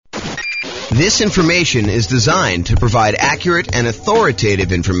This information is designed to provide accurate and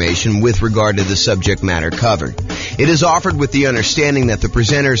authoritative information with regard to the subject matter covered. It is offered with the understanding that the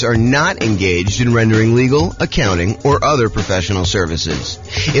presenters are not engaged in rendering legal, accounting, or other professional services.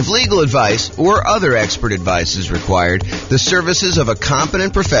 If legal advice or other expert advice is required, the services of a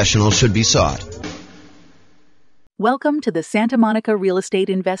competent professional should be sought. Welcome to the Santa Monica Real Estate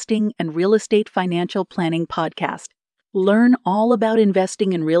Investing and Real Estate Financial Planning Podcast. Learn all about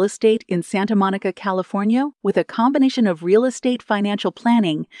investing in real estate in Santa Monica, California, with a combination of real estate financial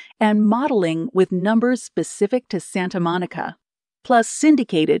planning and modeling with numbers specific to Santa Monica, plus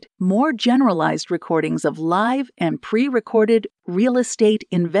syndicated, more generalized recordings of live and pre-recorded real estate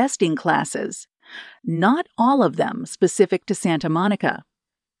investing classes, not all of them specific to Santa Monica.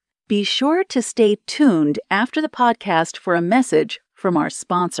 Be sure to stay tuned after the podcast for a message from our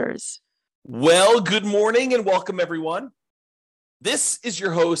sponsors. Well, good morning and welcome, everyone. This is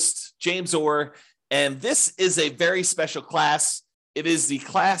your host, James Orr, and this is a very special class. It is the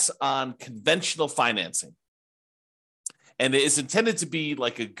class on conventional financing. And it is intended to be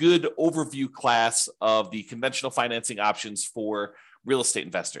like a good overview class of the conventional financing options for real estate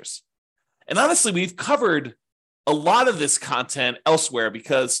investors. And honestly, we've covered a lot of this content elsewhere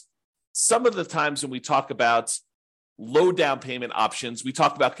because some of the times when we talk about low down payment options, we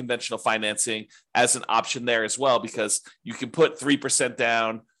talk about conventional financing as an option there as well, because you can put 3%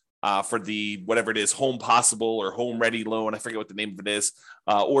 down for the, whatever it is, Home Possible or Home Ready loan. I forget what the name of it is,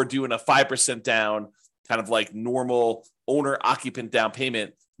 or doing a 5% down, kind of like normal owner occupant down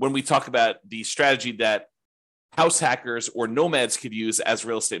payment when we talk about the strategy that house hackers or nomads could use as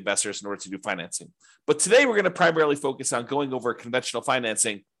real estate investors in order to do financing. But today we're going to primarily focus on going over conventional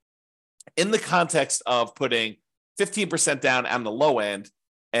financing in the context of putting 15% down on the low end,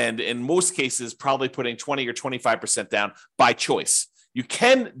 and in most cases, probably putting 20 or 25% down by choice. You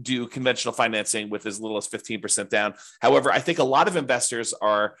can do conventional financing with as little as 15% down. However, I think a lot of investors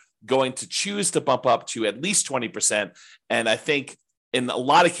are going to choose to bump up to at least 20%. And I think in a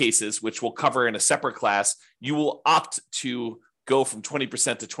lot of cases, which we'll cover in a separate class, you will opt to go from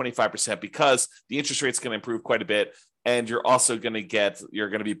 20% to 25% because the interest rate's going to improve quite a bit. And you're also going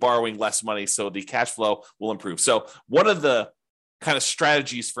to be borrowing less money, so the cash flow will improve. So one of the kind of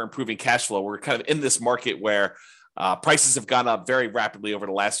strategies for improving cash flow, we're kind of in this market where prices have gone up very rapidly over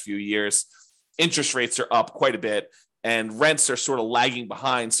the last few years. Interest rates are up quite a bit, and rents are sort of lagging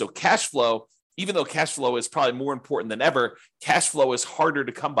behind. So cash flow, even though cash flow is probably more important than ever, cash flow is harder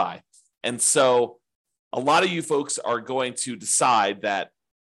to come by. And so a lot of you folks are going to decide that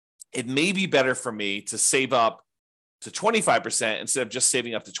it may be better for me to save up to 25% instead of just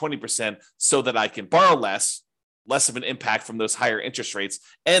saving up to 20% so that I can borrow less of an impact from those higher interest rates.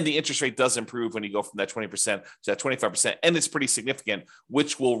 And the interest rate does improve when you go from that 20% to that 25%. And it's pretty significant,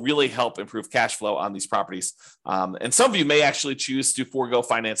 which will really help improve cash flow on these properties. And some of you may actually choose to forego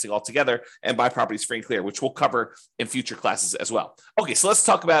financing altogether and buy properties free and clear, which we'll cover in future classes as well. Okay, so let's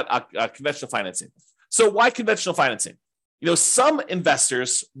talk about conventional financing. So why conventional financing? Some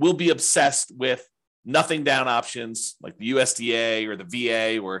investors will be obsessed with nothing down options like the USDA or the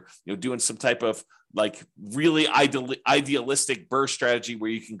VA, or doing some type of like really idealistic burst strategy where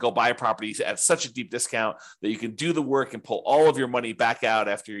you can go buy properties at such a deep discount that you can do the work and pull all of your money back out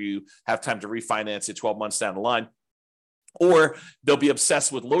after you have time to refinance it 12 months down the line. Or they'll be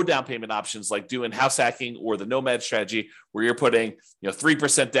obsessed with low down payment options like doing house hacking or the nomad strategy where you're putting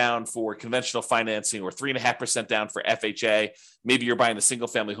 3% down for conventional financing or 3.5% down for FHA. Maybe you're buying a single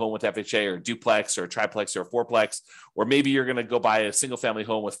family home with FHA or a duplex or a triplex or a fourplex, or maybe you're going to go buy a single family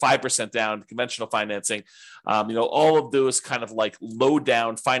home with 5% down conventional financing. All of those kind of like low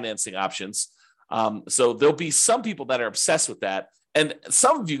down financing options. So there'll be some people that are obsessed with that. And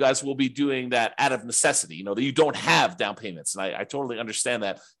some of you guys will be doing that out of necessity, that you don't have down payments. And I totally understand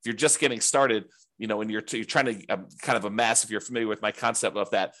that. If you're just getting started, and you're trying to kind of amass, if you're familiar with my concept of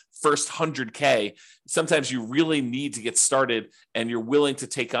that first 100K, sometimes you really need to get started and you're willing to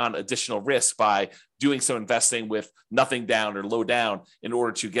take on additional risk by doing some investing with nothing down or low down in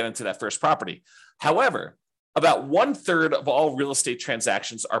order to get into that first property. However, about 1/3 of all real estate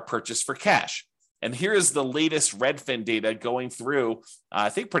transactions are purchased for cash. And here is the latest Redfin data going through, I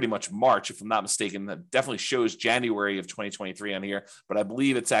think pretty much March, if I'm not mistaken. That definitely shows January of 2023 on here, but I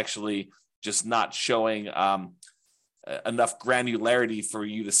believe it's actually just not showing enough granularity for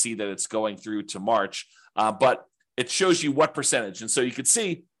you to see that it's going through to March. But it shows you what percentage. And so you could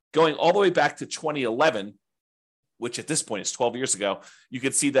see going all the way back to 2011, which at this point is 12 years ago, you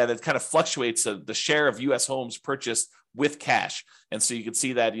could see that it kind of fluctuates the share of U.S. homes purchased with cash. And so you can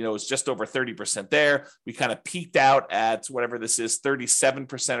see that, it's just over 30% there. We kind of peaked out at whatever this is,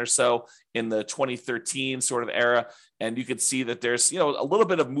 37% or so in the 2013 sort of era. And you could see that there's, a little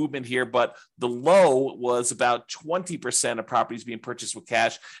bit of movement here, but the low was about 20% of properties being purchased with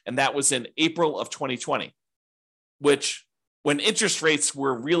cash. And that was in April of 2020, which when interest rates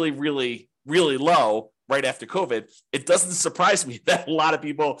were really, really, really low, right after COVID, it doesn't surprise me that a lot of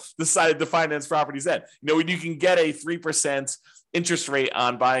people decided to finance properties then. When you can get a 3% interest rate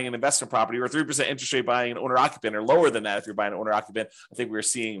on buying an investment property or 3% interest rate buying an owner-occupant or lower than that if you're buying an owner-occupant, I think we were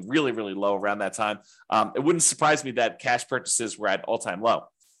seeing really, really low around that time. It wouldn't surprise me that cash purchases were at all-time low.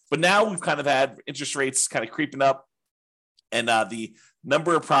 But now we've kind of had interest rates kind of creeping up, and the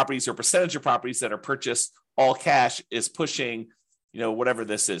number of properties or percentage of properties that are purchased all cash is pushing whatever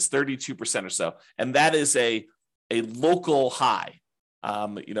this is, 32% or so. And that is a local high.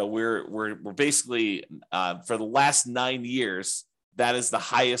 We're basically, for the last 9 years, that is the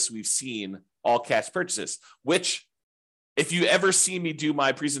highest we've seen all cash purchases, which if you ever see me do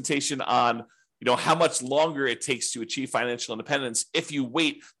my presentation on how much longer it takes to achieve financial independence, if you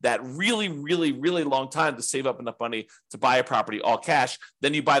wait that really, really, really long time to save up enough money to buy a property all cash,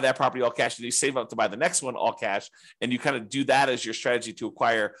 then you buy that property all cash and you save up to buy the next one all cash. And you kind of do that as your strategy to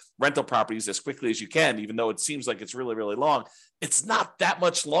acquire rental properties as quickly as you can, even though it seems like it's really, really long. It's not that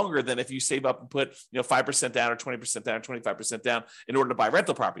much longer than if you save up and put 5% down or 20% down or 25% down in order to buy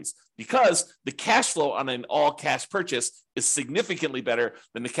rental properties, because the cash flow on an all cash purchase is significantly better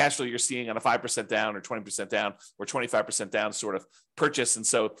than the cash flow you're seeing on a 5% down or 20% down or 25% down sort of purchase. And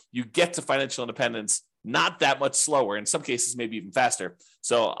so you get to financial independence not that much slower, in some cases, maybe even faster.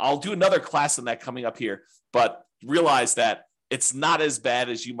 So I'll do another class on that coming up here, but realize that it's not as bad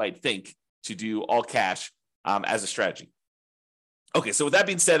as you might think to do all cash as a strategy. Okay, so with that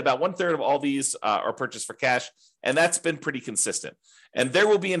being said, about 1/3 of all these are purchased for cash, and that's been pretty consistent. And there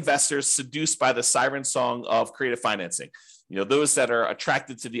will be investors seduced by the siren song of creative financing. Those that are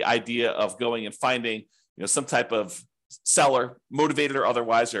attracted to the idea of going and finding, some type of seller, motivated or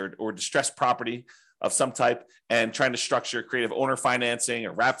otherwise, or distressed property of some type, and trying to structure creative owner financing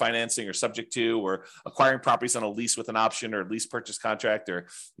or wrap financing or subject to, or acquiring properties on a lease with an option or lease purchase contract, or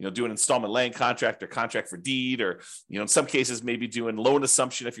do an installment land contract or contract for deed, or in some cases maybe doing loan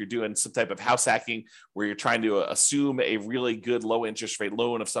assumption if you're doing some type of house hacking where you're trying to assume a really good low interest rate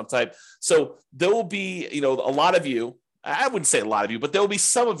loan of some type. So there will be a lot of you, I wouldn't say a lot of you, but there will be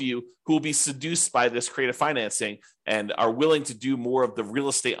some of you who will be seduced by this creative financing and are willing to do more of the real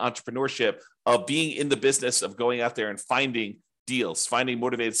estate entrepreneurship of being in the business of going out there and finding deals, finding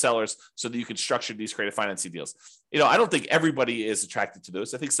motivated sellers so that you can structure these creative financing deals. I don't think everybody is attracted to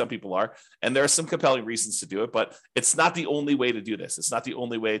those. I think some people are, and there are some compelling reasons to do it, but it's not the only way to do this. It's not the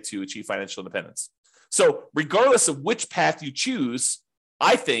only way to achieve financial independence. So regardless of which path you choose,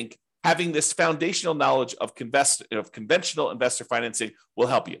 I think having this foundational knowledge of conventional investor financing will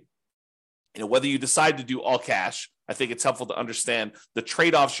help you. Whether you decide to do all cash, I think it's helpful to understand the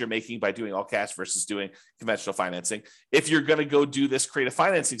trade-offs you're making by doing all cash versus doing conventional financing. If you're going to go do this creative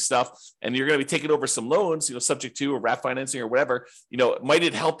financing stuff and you're going to be taking over some loans, subject to or wrap financing or whatever, might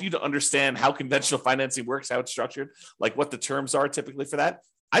it help you to understand how conventional financing works, how it's structured, like what the terms are typically for that?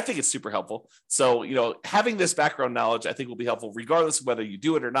 I think it's super helpful. So, having this background knowledge, I think will be helpful regardless of whether you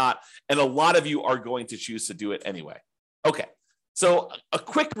do it or not. And a lot of you are going to choose to do it anyway. Okay. So a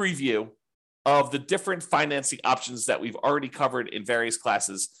quick review of the different financing options that we've already covered in various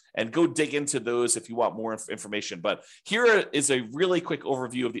classes, and go dig into those if you want more information. But here is a really quick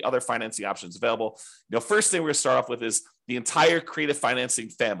overview of the other financing options available. First thing we're going to start off with is the entire creative financing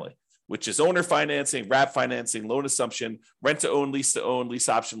family, which is owner financing, wrap financing, loan assumption, rent to own, lease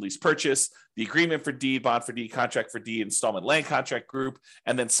option, lease purchase, the agreement for deed, bond for deed, contract for deed, installment land contract group,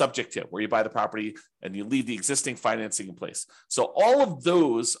 and then subject to, where you buy the property and you leave the existing financing in place. So all of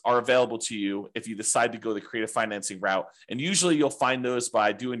those are available to you if you decide to go the creative financing route. And usually you'll find those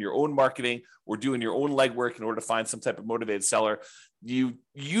by doing your own marketing or doing your own legwork in order to find some type of motivated seller. You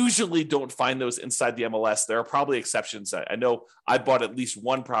usually don't find those inside the MLS. There are probably exceptions. I know I bought at least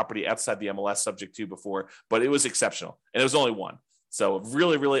one property outside the MLS subject to before, but it was exceptional. And it was only one. So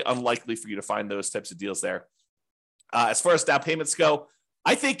really, really unlikely for you to find those types of deals there. As far as down payments go,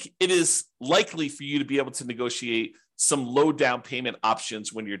 I think it is likely for you to be able to negotiate some low down payment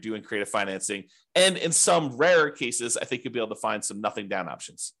options when you're doing creative financing. And in some rare cases, I think you'll be able to find some nothing down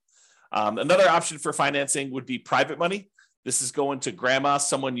options. Another option for financing would be private money. This is going to grandma,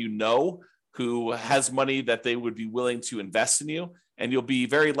 someone who has money that they would be willing to invest in you. and you'll be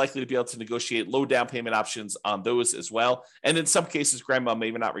very likely to be able to negotiate low down payment options on those as well. And in some cases, grandma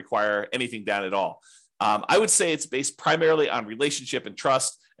may not require anything down at all. I would say it's based primarily on relationship and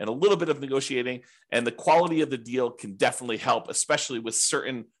trust and a little bit of negotiating, and the quality of the deal can definitely help, especially with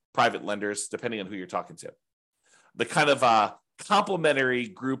certain private lenders, depending on who you're talking to. The kind of complementary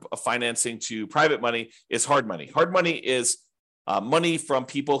group of financing to private money is hard money. Hard money is money from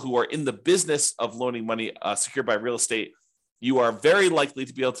people who are in the business of loaning money secured by real estate. You are very likely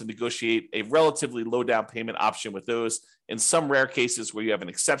to be able to negotiate a relatively low down payment option with those. In some rare cases where you have an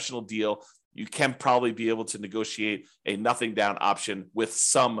exceptional deal, you can probably be able to negotiate a nothing down option with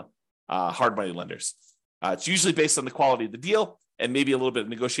some hard money lenders. It's usually based on the quality of the deal and maybe a little bit of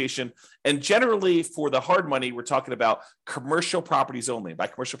negotiation. And generally for the hard money, we're talking about commercial properties only. By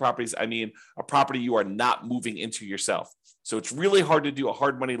commercial properties, I mean a property you are not moving into yourself. So it's really hard to do a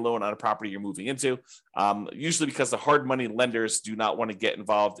hard money loan on a property you're moving into, usually because the hard money lenders do not want to get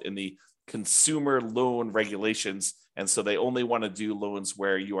involved in the consumer loan regulations. And so they only want to do loans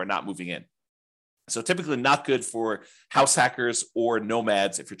where you are not moving in. So typically not good for house hackers or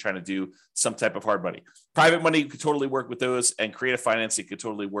nomads if you're trying to do some type of hard money. Private money could totally work with those, and creative financing could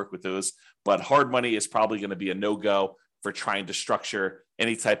totally work with those. But hard money is probably going to be a no-go for trying to structure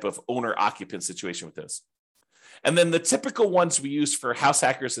any type of owner-occupant situation with those. And then the typical ones we use for house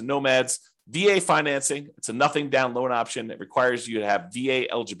hackers and nomads, VA financing. It's a nothing down loan option. It requires you to have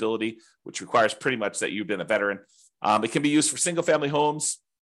VA eligibility, which requires pretty much that you've been a veteran. It can be used for single family homes,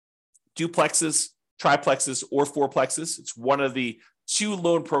 duplexes, triplexes, or fourplexes. It's one of the 2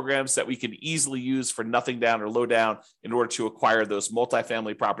 loan programs that we can easily use for nothing down or low down in order to acquire those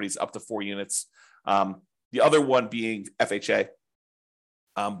multifamily properties up to 4 units. The other one being FHA.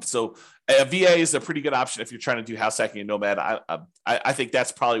 So a VA is a pretty good option if you're trying to do house hacking and nomad. I think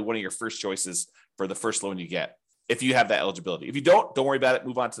that's probably one of your first choices for the first loan you get, if you have that eligibility. If you don't worry about it.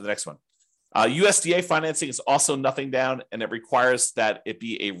 Move on to the next one. USDA financing is also nothing down, and it requires that it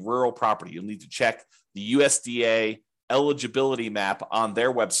be a rural property. You'll need to check the USDA eligibility map on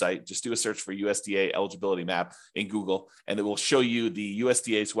their website. Just do a search for USDA eligibility map in Google, and it will show you the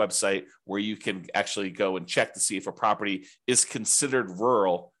USDA's website where you can actually go and check to see if a property is considered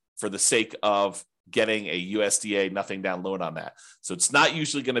rural for the sake of getting a USDA nothing down loan on that. So it's not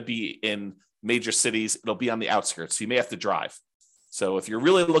usually going to be in major cities. It'll be on the outskirts. So you may have to drive. So if you're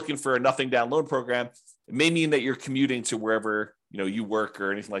really looking for a nothing down loan program, it may mean that you're commuting to wherever you work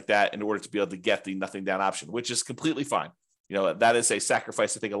or anything like that in order to be able to get the nothing down option, which is completely fine. That is a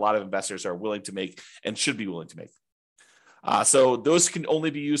sacrifice I think a lot of investors are willing to make and should be willing to make. So those can only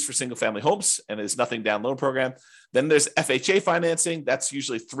be used for single family homes and is nothing down loan program. Then there's FHA financing. That's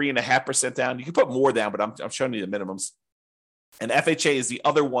usually 3.5% down. You can put more down, but I'm showing you the minimums. And FHA is the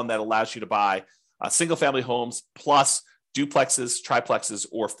other one that allows you to buy single family homes plus duplexes, triplexes,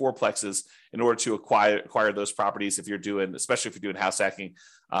 or fourplexes in order to acquire those properties. Especially if you're doing house hacking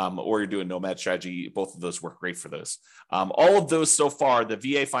or you're doing nomad strategy, both of those work great for those. All of those so far, the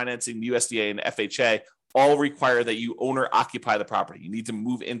VA financing, the USDA, and FHA, all require that you own or occupy the property. You need to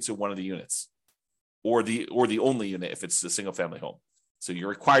move into one of the units, or the only unit if it's a single family home. So you're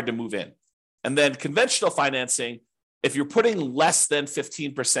required to move in. And then conventional financing, if you're putting less than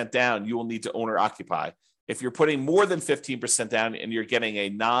 15% down, you will need to own or occupy. If you're putting more than 15% down and you're getting a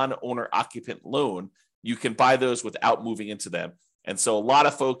non-owner occupant loan, you can buy those without moving into them. And so a lot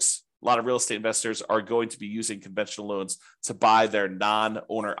of real estate investors are going to be using conventional loans to buy their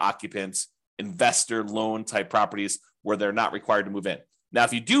non-owner occupant investor loan type properties where they're not required to move in. Now,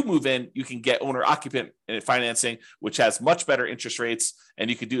 if you do move in, you can get owner occupant financing, which has much better interest rates, and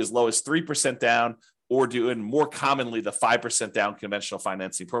you could do as low as 3% down or doing more commonly the 5% down conventional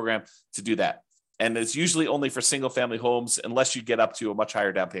financing program to do that. And it's usually only for single family homes unless you get up to a much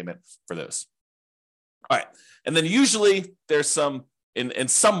higher down payment for those. All right. And then usually there's in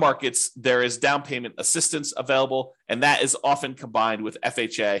some markets, there is down payment assistance available, and that is often combined with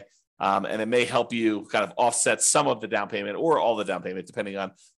FHA. And it may help you kind of offset some of the down payment or all the down payment, depending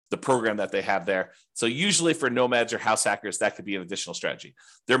on the program that they have there. So usually for nomads or house hackers, that could be an additional strategy.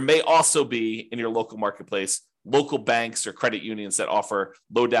 There may also be in your local marketplace, local banks or credit unions that offer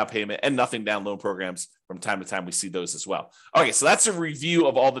low down payment and nothing down loan programs. From time to time, we see those as well. Okay, so that's a review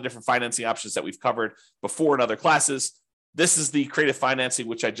of all the different financing options that we've covered before in other classes. This is the creative financing,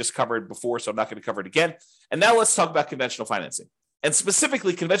 which I just covered before, so I'm not going to cover it again. And now let's talk about conventional financing, and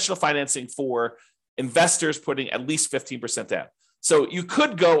specifically conventional financing for investors putting at least 15% down. So you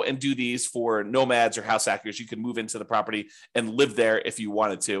could go and do these for nomads or house hackers. You could move into the property and live there if you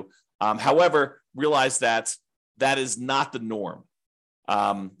wanted to. However, realize that that is not the norm.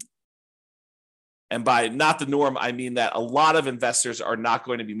 And by not the norm, I mean that a lot of investors are not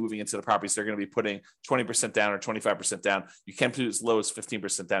going to be moving into the properties. They're going to be putting 20% down or 25% down. You can put as low as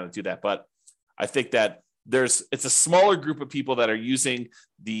 15% down and do that. But I think that it's a smaller group of people that are using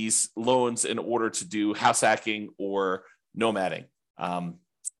these loans in order to do house hacking or nomading.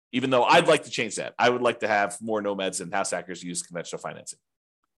 Even though I'd like to change that. I would like to have more nomads and house hackers use conventional financing.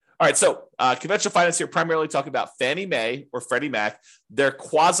 All right, so conventional finance here primarily talking about Fannie Mae or Freddie Mac. They're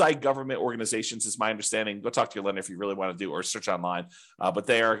quasi-government organizations, is my understanding. Go talk to your lender if you really want to do, or search online. But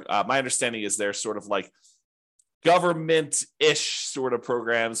they are, my understanding is they're sort of like government-ish sort of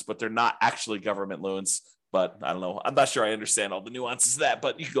programs, but they're not actually government loans. But I don't know. I'm not sure I understand all the nuances of that,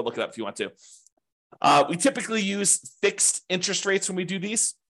 but you can go look it up if you want to. We typically use fixed interest rates when we do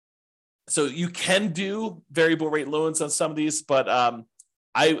these. So you can do variable rate loans on some of these, but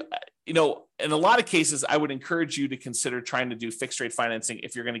in a lot of cases, I would encourage you to consider trying to do fixed rate financing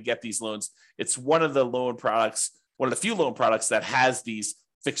if you're going to get these loans. It's one of the few loan products that has these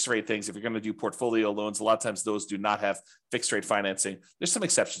fixed rate things. If you're going to do portfolio loans, a lot of times those do not have fixed rate financing. There's some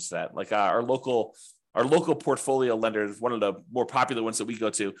exceptions to that. Like our local portfolio lender is one of the more popular ones that we go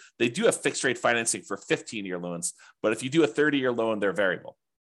to. They do have fixed rate financing for 15-year loans, but if you do a 30-year loan, they're variable.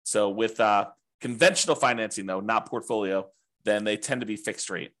 So with conventional financing, though, not portfolio, then they tend to be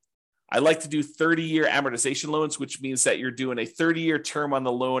fixed rate. I like to do 30-year amortization loans, which means that you're doing a 30-year term on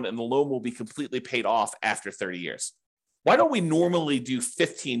the loan and the loan will be completely paid off after 30 years. Why don't we normally do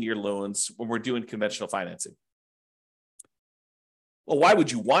 15-year loans when we're doing conventional financing? Well, why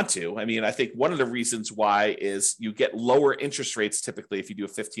would you want to? I mean, I think one of the reasons why is you get lower interest rates typically if you do a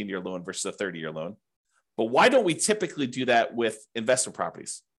 15-year loan versus a 30-year loan. But why don't we typically do that with investment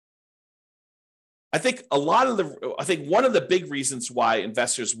properties? I think one of the big reasons why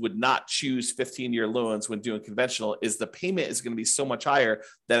investors would not choose 15-year loans when doing conventional is the payment is going to be so much higher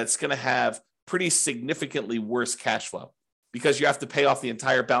that it's going to have pretty significantly worse cash flow because you have to pay off the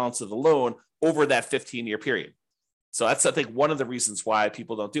entire balance of the loan over that 15-year period. So that's, I think, one of the reasons why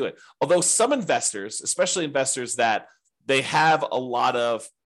people don't do it. Although some investors, especially investors that they have a lot of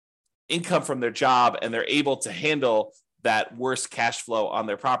income from their job and they're able to handle that worse cash flow on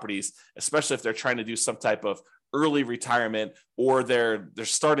their properties, especially if they're trying to do some type of early retirement or they're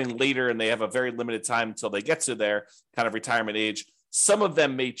starting later and they have a very limited time until they get to their kind of retirement age. Some of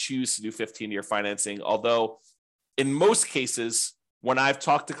them may choose to do 15-year financing, although in most cases, when I've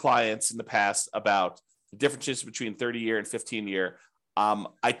talked to clients in the past about the differences between 30-year and 15-year,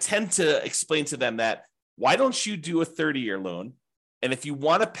 I tend to explain to them that why don't you do a 30-year loan? And if you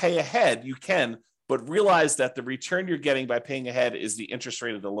want to pay ahead, you can, but realize that the return you're getting by paying ahead is the interest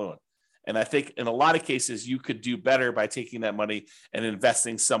rate of the loan. And I think in a lot of cases, you could do better by taking that money and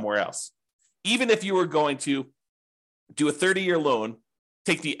investing somewhere else. Even if you were going to do a 30-year loan,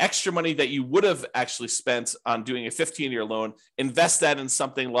 take the extra money that you would have actually spent on doing a 15-year loan, invest that in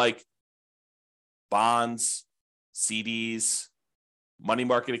something like bonds, CDs, money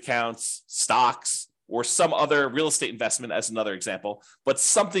market accounts, stocks, or some other real estate investment as another example, but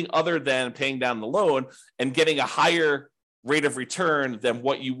something other than paying down the loan and getting a higher rate of return than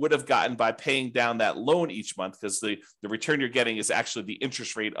what you would have gotten by paying down that loan each month, because the return you're getting is actually the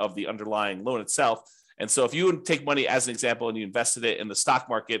interest rate of the underlying loan itself. And so if you would take money as an example and you invested it in the stock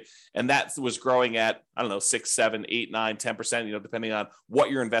market and that was growing at, 6, 7, 8, 9, 10%, depending on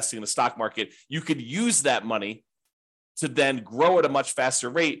what you're investing in the stock market, you could use that money to then grow at a much faster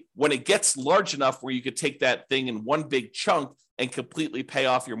rate. When it gets large enough where you could take that thing in one big chunk and completely pay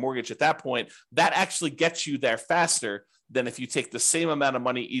off your mortgage at that point, that actually gets you there faster than if you take the same amount of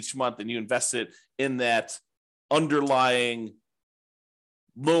money each month and you invest it in that underlying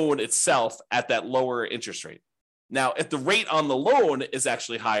loan itself at that lower interest rate. Now, if the rate on the loan is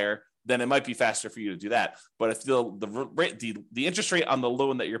actually higher, then it might be faster for you to do that. But if the interest rate on the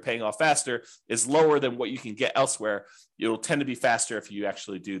loan that you're paying off faster is lower than what you can get elsewhere, it'll tend to be faster if you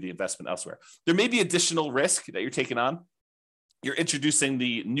actually do the investment elsewhere. There may be additional risk that you're taking on. You're introducing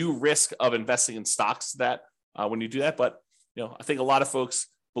the new risk of investing in stocks that when you do that. But I think a lot of folks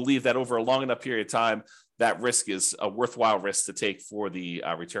believe that over a long enough period of time, that risk is a worthwhile risk to take for the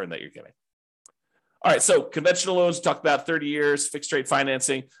return that you're getting. All right, so conventional loans, talked about 30 years, fixed rate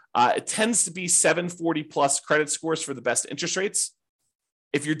financing. It tends to be 740 plus credit scores for the best interest rates.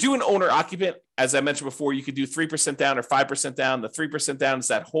 If you're doing owner occupant, as I mentioned before, you could do 3% down or 5% down. The 3% down is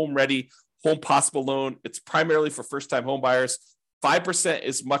that home ready, home possible loan. It's primarily for first-time home buyers. 5%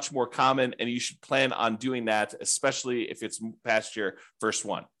 is much more common, and you should plan on doing that, especially if it's past your first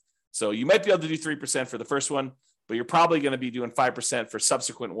one. So you might be able to do 3% for the first one, but you're probably going to be doing 5% for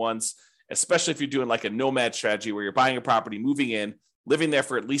subsequent ones, especially if you're doing like a nomad strategy where you're buying a property, moving in, living there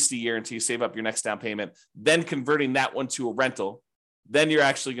for at least a year until you save up your next down payment, then converting that one to a rental. Then you're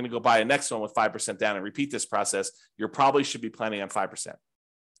actually going to go buy a next one with 5% down and repeat this process. You probably should be planning on 5%,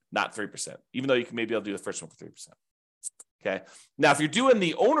 not 3%, even though you can maybe I'll do the first one for 3%. Okay. Now, if you're doing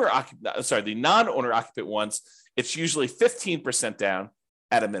the non-owner occupant ones, it's usually 15% down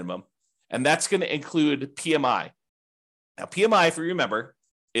at a minimum, and that's going to include PMI. Now, PMI, if you remember,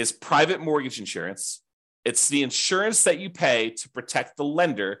 is private mortgage insurance. It's the insurance that you pay to protect the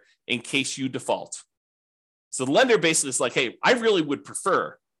lender in case you default. So the lender basically is like, hey, I really would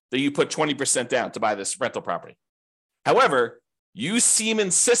prefer that you put 20% down to buy this rental property. However, you seem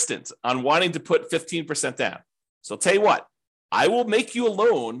insistent on wanting to put 15% down. So I'll tell you what, I will make you a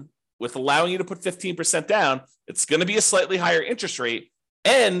loan with allowing you to put 15% down. It's going to be a slightly higher interest rate.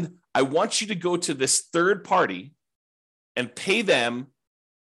 And I want you to go to this third party and pay them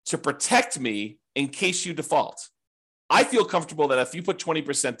to protect me in case you default. I feel comfortable that if you put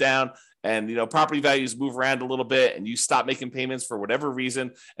 20% down and property values move around a little bit and you stop making payments for whatever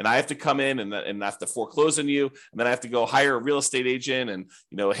reason, and I have to come in and I have to foreclose on you, and then I have to go hire a real estate agent and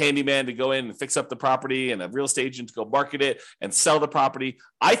a handyman to go in and fix up the property and a real estate agent to go market it and sell the property,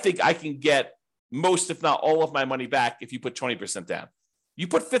 I think I can get most, if not all of my money back if you put 20% down. You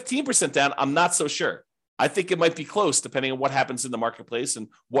put 15% down, I'm not so sure. I think it might be close depending on what happens in the marketplace and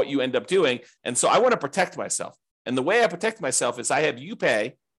what you end up doing. And so I want to protect myself. And the way I protect myself is I have you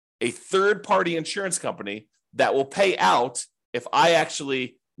pay a third-party insurance company that will pay out if I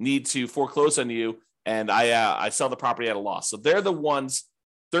actually need to foreclose on you and I sell the property at a loss. So they're the ones,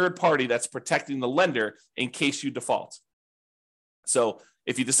 third party, that's protecting the lender in case you default. So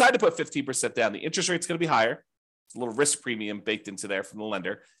if you decide to put 15% down, the interest rate's going to be higher. It's a little risk premium baked into there from the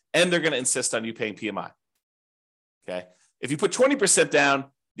lender, and they're going to insist on you paying PMI. Okay. If you put 20% down,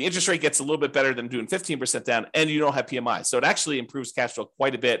 the interest rate gets a little bit better than doing 15% down, and you don't have PMI. So it actually improves cash flow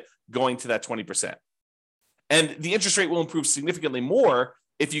quite a bit going to that 20%. And the interest rate will improve significantly more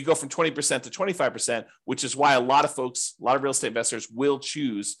if you go from 20% to 25%, which is why a lot of folks, a lot of real estate investors will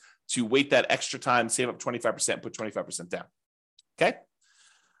choose to wait that extra time, save up 25%, put 25% down. Okay.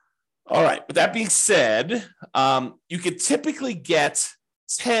 All right. With that being said, you could typically get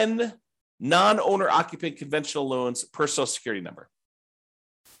 10 non-owner occupant conventional loans per Social Security number.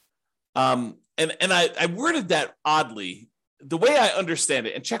 And I worded that oddly. The way I understand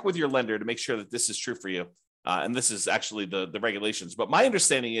it, and check with your lender to make sure that this is true for you. And this is actually the regulations. But my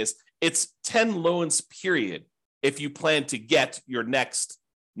understanding is it's 10 loans, period, if you plan to get your next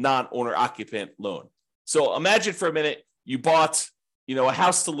non-owner occupant loan. So imagine for a minute, you bought, a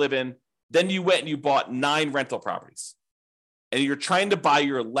house to live in, then you went and you bought 9 rental properties, and you're trying to buy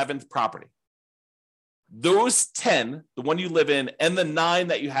your 11th property. Those 10, the one you live in, and the 9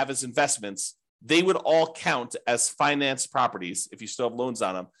 that you have as investments, they would all count as finance properties if you still have loans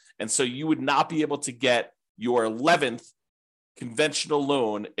on them. And so you would not be able to get your 11th conventional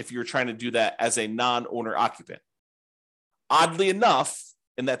loan if you're trying to do that as a non-owner occupant. Oddly enough,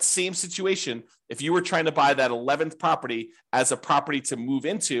 in that same situation, if you were trying to buy that 11th property as a property to move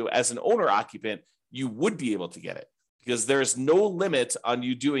into as an owner occupant, you would be able to get it because there's no limit on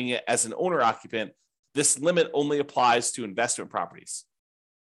you doing it as an owner occupant. This limit only applies to investment properties.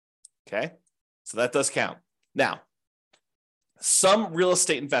 Okay, so that does count. Now, some real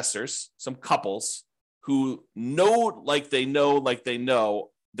estate investors, some couples who know,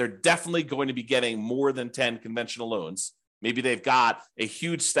 they're definitely going to be getting more than 10 conventional loans. Maybe they've got a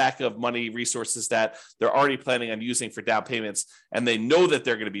huge stack of money resources that they're already planning on using for down payments, and they know that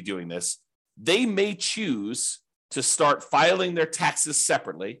they're going to be doing this. They may choose to start filing their taxes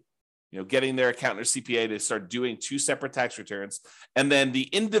separately, getting their accountant or CPA to start doing 2 separate tax returns. And then the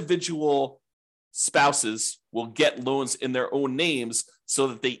individual spouses will get loans in their own names so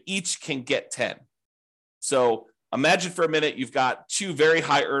that they each can get 10. So imagine for a minute, you've got 2 very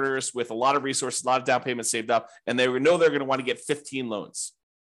high earners with a lot of resources, a lot of down payments saved up, and they know they're going to want to get 15 loans.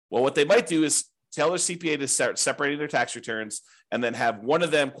 Well, what they might do is tell their CPA to start separating their tax returns and then have one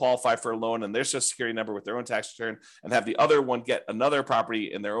of them qualify for a loan and their Social Security number with their own tax return, and have the other one get another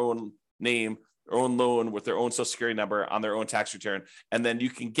property in their own name, their own loan with their own Social Security number on their own tax return. And then you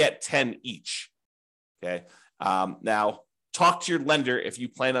can get 10 each. Okay. Now, talk to your lender if you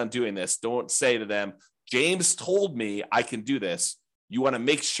plan on doing this. Don't say to them, James told me I can do this. You want to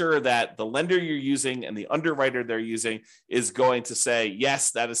make sure that the lender you're using and the underwriter they're using is going to say,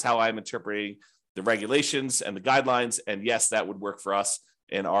 yes, that is how I'm interpreting the regulations and the guidelines. And yes, that would work for us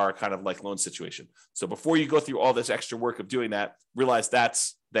in our kind of like loan situation. So before you go through all this extra work of doing that, realize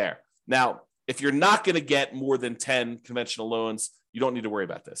that's there. Now, if you're not going to get more than 10 conventional loans, you don't need to worry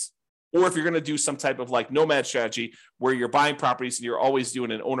about this. Or if you're going to do some type of like nomad strategy where you're buying properties and you're always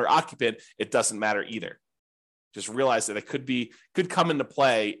doing an owner occupant, it doesn't matter either. Just realize that it could come into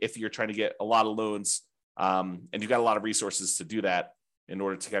play if you're trying to get a lot of loans and you've got a lot of resources to do that in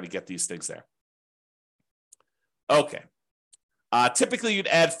order to kind of get these things there. Okay. Typically, you'd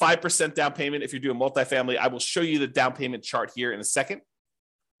add 5% down payment if you're doing multifamily. I will show you the down payment chart here in a second.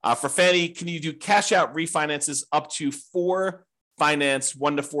 For Fannie, can you do cash out refinances up to 4 finance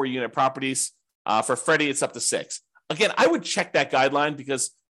 1 to 4 unit properties? For Freddie, it's up to 6. Again, I would check that guideline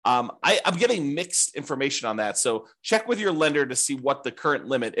because I'm getting mixed information on that. So check with your lender to see what the current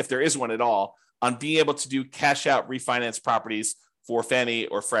limit, if there is one at all, on being able to do cash out refinance properties for Fannie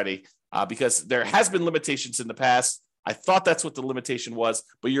or Freddie, because there has been limitations in the past. I thought that's what the limitation was,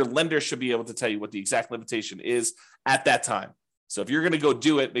 but your lender should be able to tell you what the exact limitation is at that time. So if you're going to go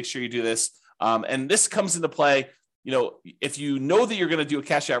do it, make sure you do this. And this comes into play, if you know that you're going to do a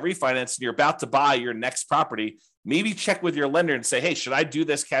cash out refinance and you're about to buy your next property, maybe check with your lender and say, hey, should I do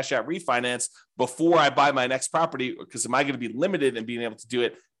this cash out refinance before I buy my next property? Because am I going to be limited in being able to do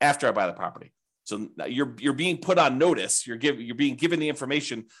it after I buy the property? So you're being put on notice. You're being given the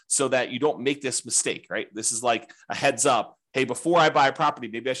information so that you don't make this mistake, right? This is like a heads up. Hey, before I buy a property,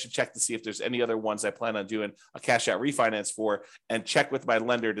 maybe I should check to see if there's any other ones I plan on doing a cash out refinance for, and check with my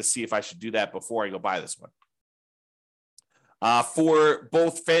lender to see if I should do that before I go buy this one. For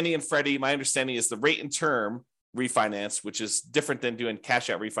both Fannie and Freddie, my understanding is the rate and term refinance, which is different than doing cash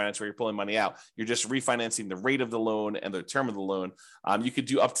out refinance where you're pulling money out. You're just refinancing the rate of the loan and the term of the loan. You could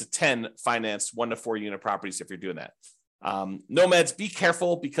do up to 10 finance 1 to 4 unit properties if you're doing that. Nomads, be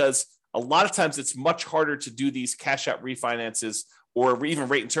careful because a lot of times it's much harder to do these cash out refinances or even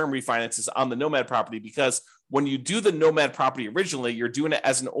rate and term refinances on the nomad property, because when you do the nomad property originally, you're doing it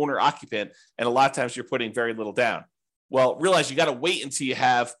as an owner occupant, and a lot of times you're putting very little down. Well, realize you got to wait until you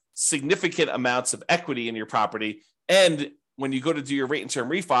have significant amounts of equity in your property. And when you go to do your rate and term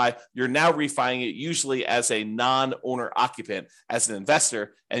refi, you're now refining it usually as a non-owner occupant, as an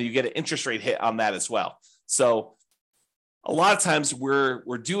investor, and you get an interest rate hit on that as well. So a lot of times we're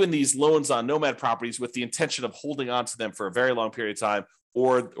doing these loans on nomad properties with the intention of holding on to them for a very long period of time,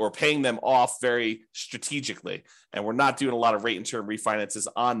 or paying them off very strategically. And we're not doing a lot of rate and term refinances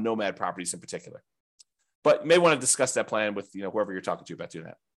on nomad properties in particular. But you may want to discuss that plan with whoever you're talking to about doing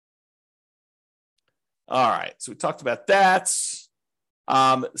that. All right, so we talked about that.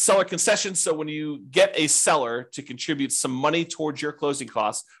 Seller concessions. So when you get a seller to contribute some money towards your closing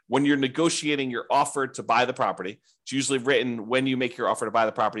costs when you're negotiating your offer to buy the property, it's usually written when you make your offer to buy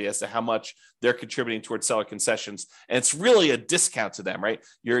the property as to how much they're contributing towards seller concessions. And it's really a discount to them, right?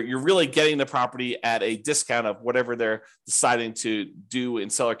 You're really getting the property at a discount of whatever they're deciding to do in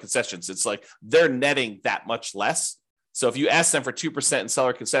seller concessions. It's like they're netting that much less. So if you ask them for 2% in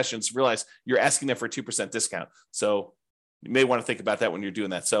seller concessions, realize you're asking them for a 2% discount. So you may want to think about that when you're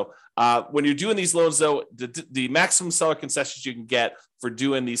doing that. So when you're doing these loans, though, the maximum seller concessions you can get for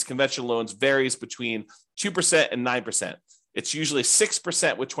doing these conventional loans varies between 2% and 9%. It's usually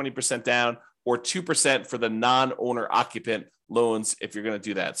 6% with 20% down, or 2% for the non-owner occupant loans if you're going to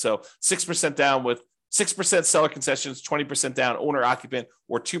do that. So 6% down with 6% seller concessions, 20% down owner occupant,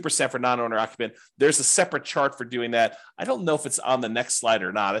 or 2% for non-owner occupant. There's a separate chart for doing that. I don't know if it's on the next slide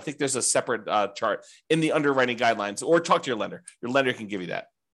or not. I think there's a separate chart in the underwriting guidelines, or talk to your lender. Your lender can give you that.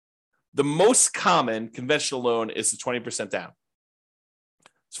 The most common conventional loan is the 20% down.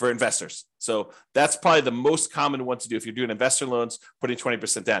 It's for investors. So that's probably the most common one to do if you're doing investor loans, putting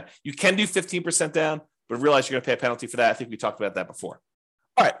 20% down. You can do 15% down, but realize you're going to pay a penalty for that. I think we talked about that before.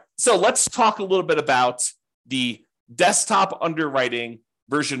 All right, so let's talk a little bit about the desktop underwriting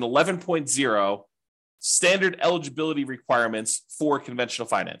version 11.0 standard eligibility requirements for conventional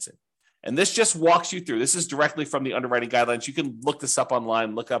financing. And this just walks you through. This is directly from the underwriting guidelines. You can look this up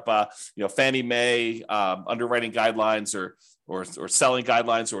online, look up Fannie Mae underwriting guidelines or selling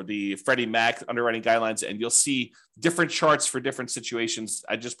guidelines, or the Freddie Mac underwriting guidelines, and you'll see different charts for different situations.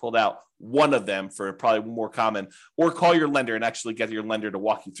 I just pulled out one of them for probably more common, or call your lender and actually get your lender to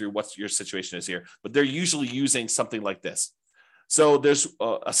walk you through what your situation is here. But they're usually using something like this. So there's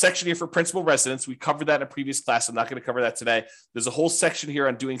a section here for principal residence. We covered that in a previous class. I'm not going to cover that today. There's a whole section here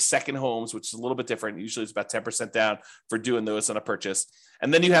on doing second homes, which is a little bit different. Usually it's about 10% down for doing those on a purchase.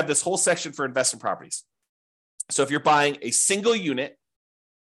 And then you have this whole section for investment properties. So if you're buying a single unit,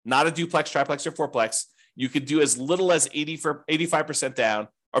 not a duplex, triplex, or fourplex, you could do as little as 85% down.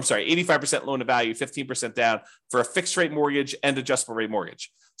 I'm sorry, 85% loan to value, 15% down for a fixed rate mortgage and adjustable rate mortgage.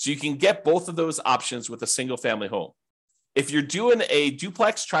 So you can get both of those options with a single family home. If you're doing a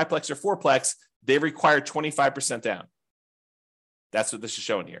duplex, triplex, or fourplex, they require 25% down. That's what this is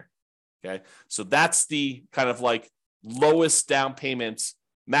showing here. Okay. So that's the kind of like lowest down payments,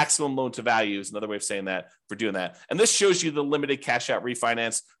 maximum loan to value is another way of saying that for doing that. And this shows you the limited cash out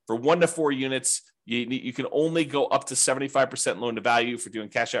refinance for 1 to 4 units. You can only go up to 75% loan to value for doing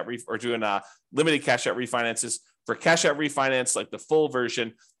cash out or doing limited cash out refinances. For cash out refinance, like the full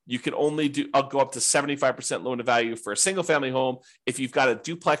version, you can only go up to 75% loan to value for a single family home. If you've got a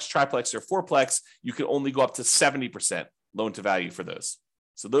duplex, triplex, or fourplex, you can only go up to 70% loan to value for those.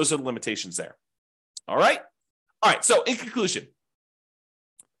 So those are the limitations there. All right. So in conclusion,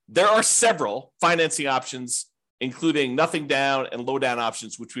 there are several financing options, including nothing down and low down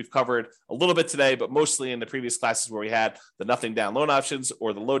options, which we've covered a little bit today, but mostly in the previous classes where we had the nothing down loan options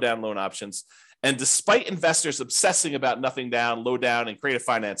or the low down loan options. And despite investors obsessing about nothing down, low down, and creative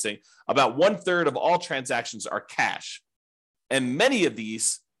financing, about 1/3 of all transactions are cash. And many of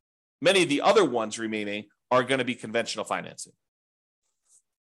the other ones remaining are going to be conventional financing.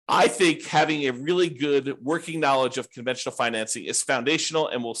 I think having a really good working knowledge of conventional financing is foundational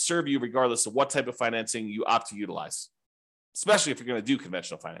and will serve you regardless of what type of financing you opt to utilize, especially if you're going to do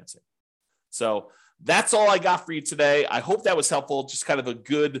conventional financing. So that's all I got for you today. I hope that was helpful. Just kind of a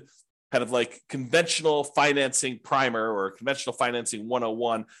good kind of like conventional financing primer or conventional financing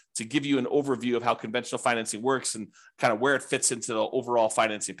 101 to give you an overview of how conventional financing works and kind of where it fits into the overall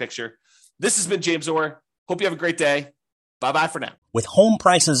financing picture. This has been James Orr. Hope you have a great day. Bye-bye for now. With home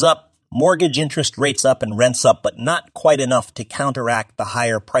prices up, mortgage interest rates up, and rents up, but not quite enough to counteract the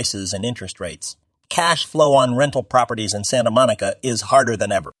higher prices and interest rates, cash flow on rental properties in Santa Monica is harder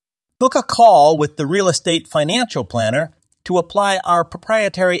than ever. Book a call with the Real Estate Financial Planner to apply our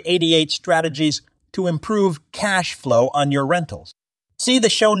proprietary 88 strategies to improve cash flow on your rentals. See the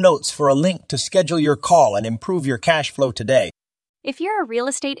show notes for a link to schedule your call and improve your cash flow today. If you're a real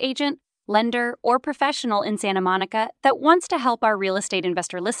estate agent, lender, or professional in Santa Monica that wants to help our real estate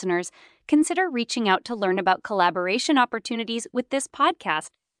investor listeners, consider reaching out to learn about collaboration opportunities with this podcast.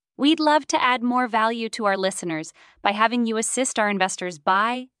 We'd love to add more value to our listeners by having you assist our investors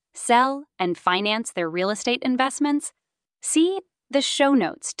buy, sell, and finance their real estate investments. See the show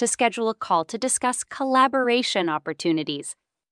notes to schedule a call to discuss collaboration opportunities.